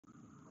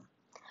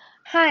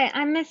Hi,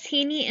 I'm Miss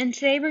Haney, and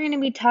today we're going to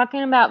be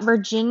talking about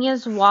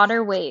Virginia's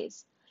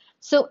waterways.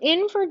 So,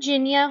 in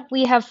Virginia,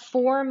 we have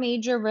four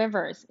major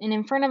rivers, and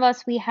in front of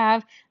us, we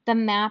have the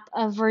map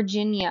of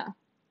Virginia.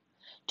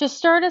 To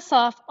start us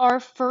off, our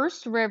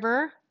first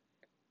river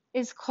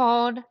is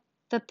called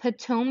the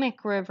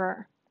Potomac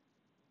River.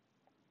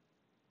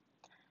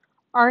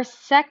 Our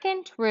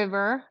second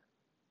river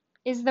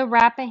is the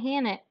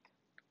Rappahannock.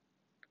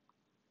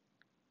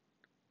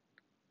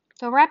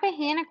 The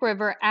Rappahannock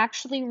River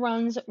actually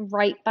runs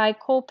right by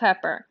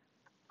Culpeper.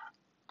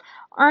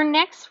 Our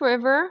next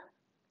river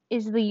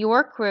is the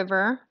York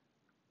River.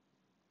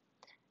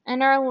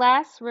 And our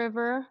last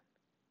river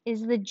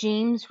is the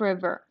James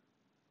River.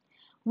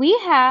 We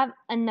have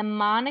a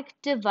mnemonic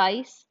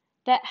device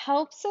that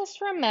helps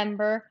us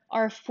remember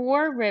our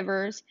four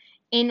rivers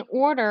in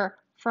order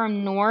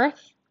from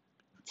north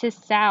to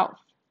south.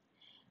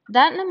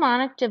 That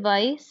mnemonic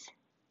device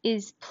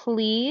is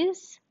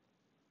please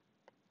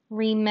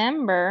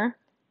remember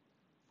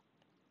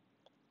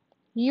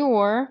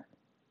your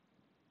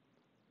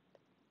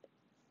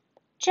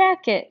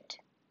jacket.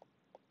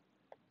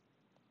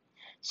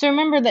 So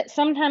remember that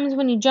sometimes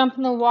when you jump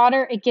in the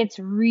water, it gets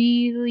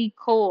really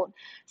cold.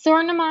 So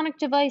our mnemonic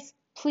device,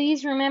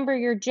 please remember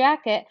your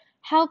jacket,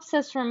 helps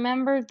us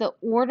remember the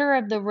order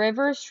of the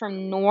rivers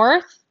from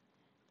north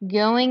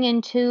going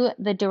into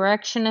the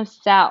direction of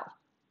south.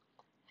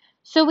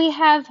 So we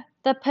have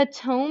the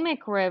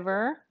Potomac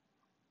River,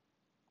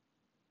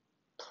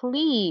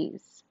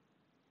 please.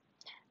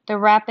 The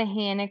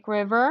Rappahannock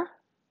River,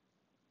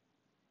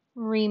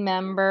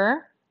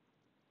 remember.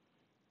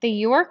 The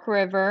York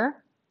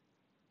River,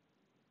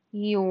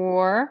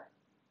 your.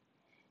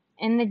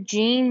 And the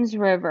James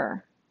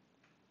River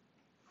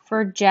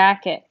for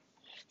jacket.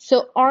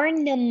 So our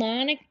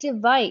mnemonic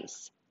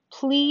device,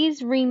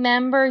 please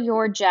remember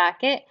your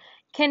jacket,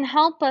 can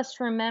help us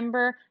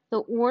remember the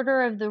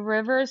order of the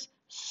rivers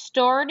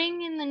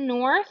starting in the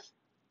north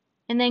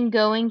and then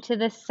going to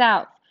the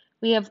south.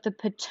 We have the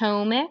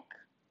Potomac,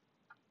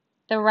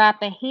 the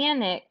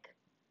Rappahannock,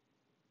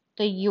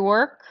 the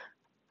York,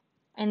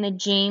 and the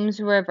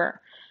James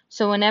River.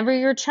 So whenever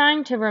you're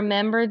trying to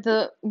remember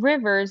the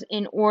rivers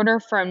in order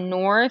from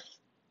north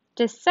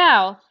to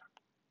south,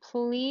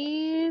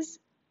 please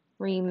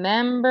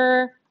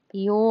remember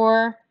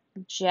your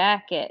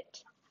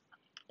jacket.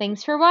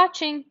 Thanks for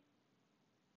watching.